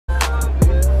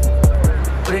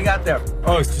What do you got there?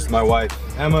 Oh, it's just my wife,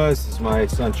 Emma. This is my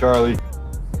son, Charlie.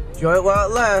 Enjoy it while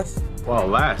it lasts. While it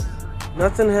lasts.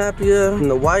 Nothing happier than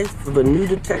the wife of a new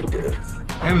detective.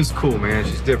 Emma's cool, man.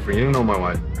 She's different. You don't know my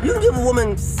wife. You give a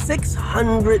woman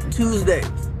 600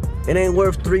 Tuesdays. It ain't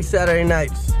worth 3 Saturday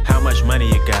nights. How much money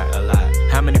you got? A lot.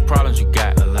 How many problems you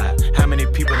got? A lot. How many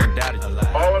people done doubted? A lot.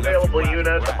 All available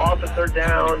units, officer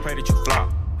down. Pray that you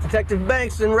flop. Detective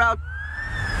Banks en route.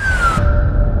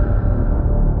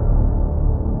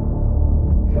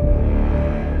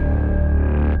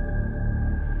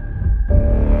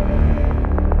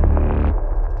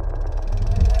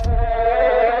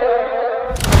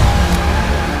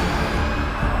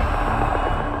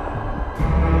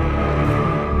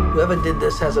 Whoever did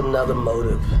this has another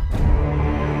motive.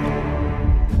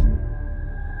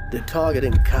 They're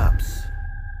targeting cops.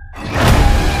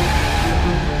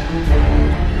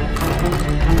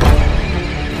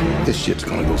 This shit's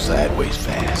gonna go sideways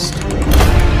fast.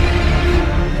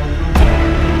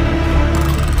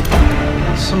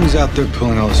 Someone's out there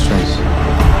pulling all the strings.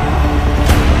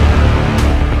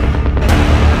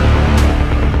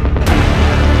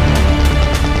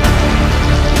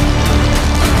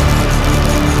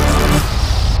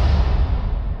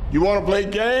 You wanna play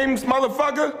games,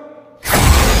 motherfucker?